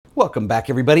Welcome back,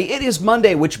 everybody. It is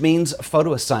Monday, which means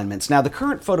photo assignments. Now, the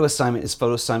current photo assignment is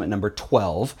photo assignment number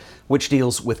 12, which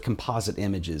deals with composite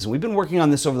images. And we've been working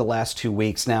on this over the last 2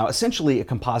 weeks. Now, essentially, a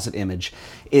composite image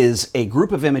is a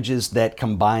group of images that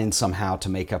combine somehow to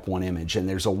make up one image. And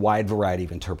there's a wide variety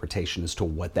of interpretation as to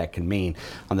what that can mean.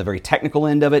 On the very technical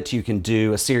end of it, you can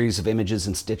do a series of images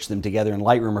and stitch them together in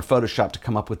Lightroom or Photoshop to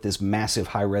come up with this massive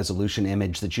high-resolution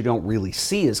image that you don't really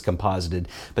see as composited,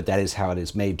 but that is how it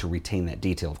is made to retain that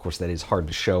detail. Of course, that is hard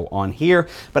to show on here,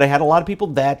 but I had a lot of people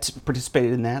that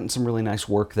participated in that and some really nice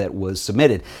work that was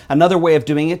submitted. Another way of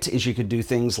doing it is you could do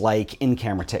things like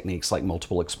in-camera techniques like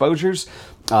multiple exposures.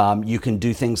 You can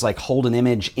do things like hold an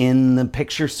image in the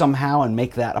picture somehow and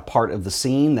make that a part of the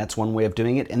scene. That's one way of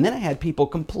doing it. And then I had people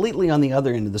completely on the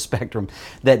other end of the spectrum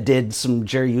that did some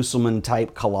Jerry Uselman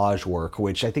type collage work,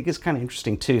 which I think is kind of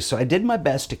interesting too. So I did my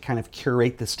best to kind of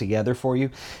curate this together for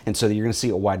you. And so you're going to see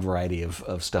a wide variety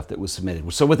of stuff that was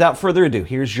submitted. So without further ado,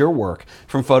 here's your work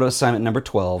from photo assignment number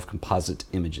 12, composite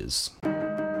images.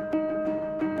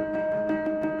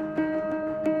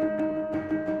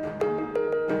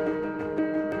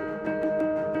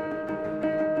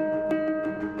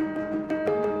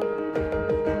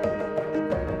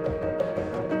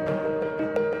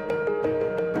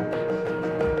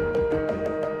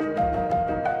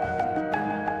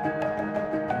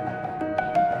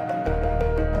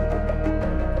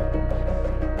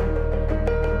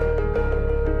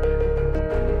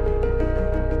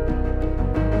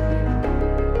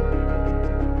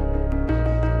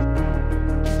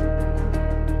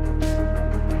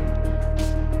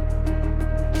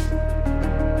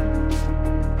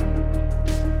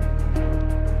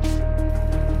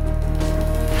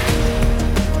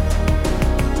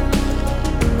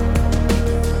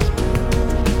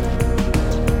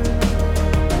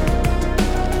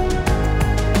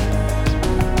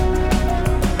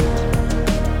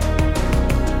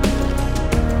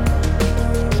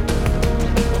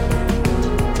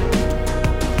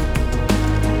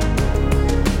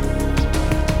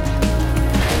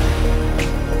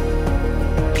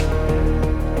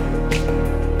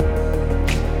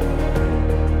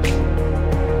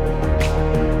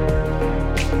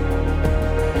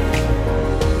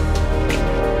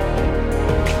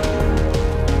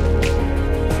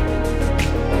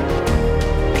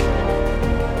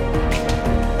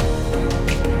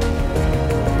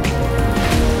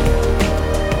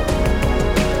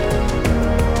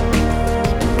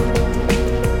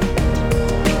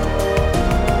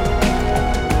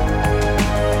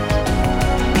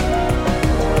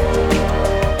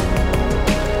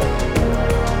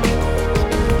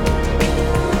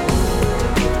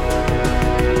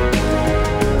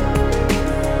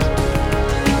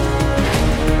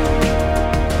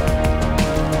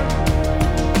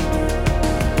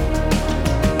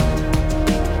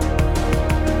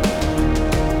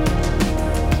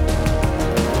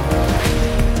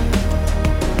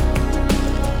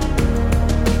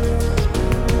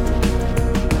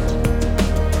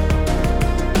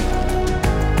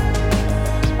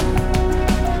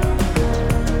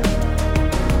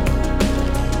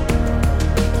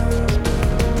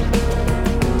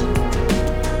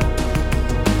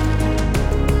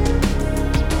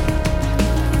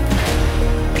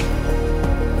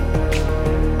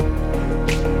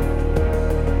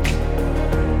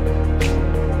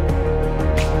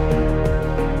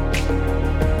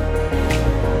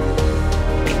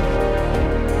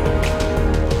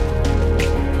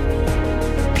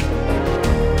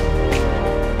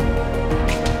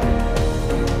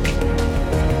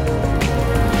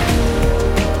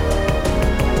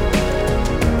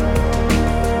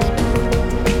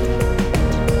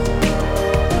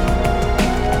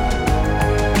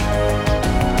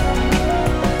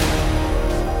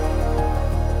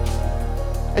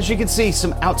 As you can see,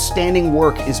 some outstanding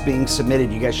work is being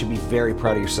submitted. You guys should be very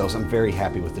proud of yourselves. I'm very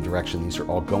happy with the direction these are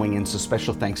all going in, so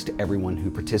special thanks to everyone who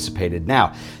participated.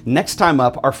 Now, next time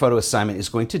up, our photo assignment is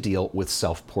going to deal with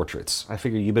self-portraits. I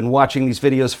figure you've been watching these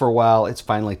videos for a while. It's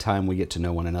finally time we get to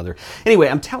know one another. Anyway,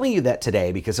 I'm telling you that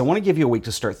today because I want to give you a week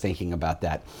to start thinking about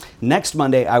that. Next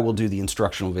Monday, I will do the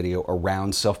instructional video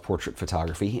around self-portrait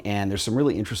photography, and there's some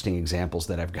really interesting examples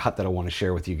that I've got that I want to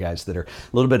share with you guys that are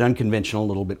a little bit unconventional, a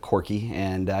little bit quirky,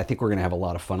 and I think we're going to have a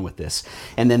lot of fun with this.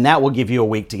 And then that will give you a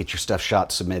week to get your stuff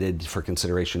shot, submitted for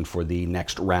consideration for the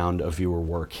next round of viewer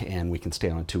work, and we can stay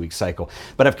on a 2-week cycle.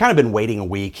 But I've kind of been waiting a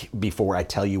week before I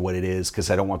tell you what it is, because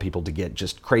I don't want people to get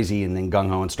just crazy and then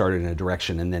gung-ho and start in a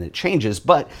direction and then it changes.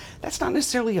 But that's not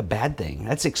necessarily a bad thing.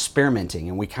 That's experimenting,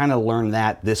 and we kind of learned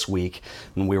that this week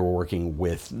when we were working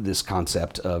with this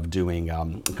concept of doing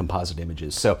composite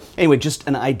images. So anyway, just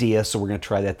an idea, so we're going to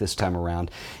try that this time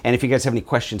around. And if you guys have any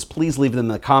questions, please leave them in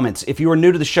the comments. If you are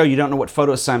new to the show, you don't know what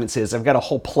photo assignments is, I've got a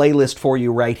whole playlist for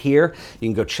you right here. You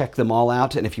can go check them all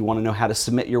out, and if you want to know how to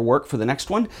submit your work for the next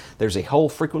one, there's a whole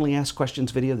frequently asked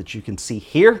questions video that you can see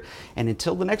here. And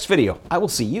until the next video, I will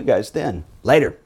see you guys then. Later.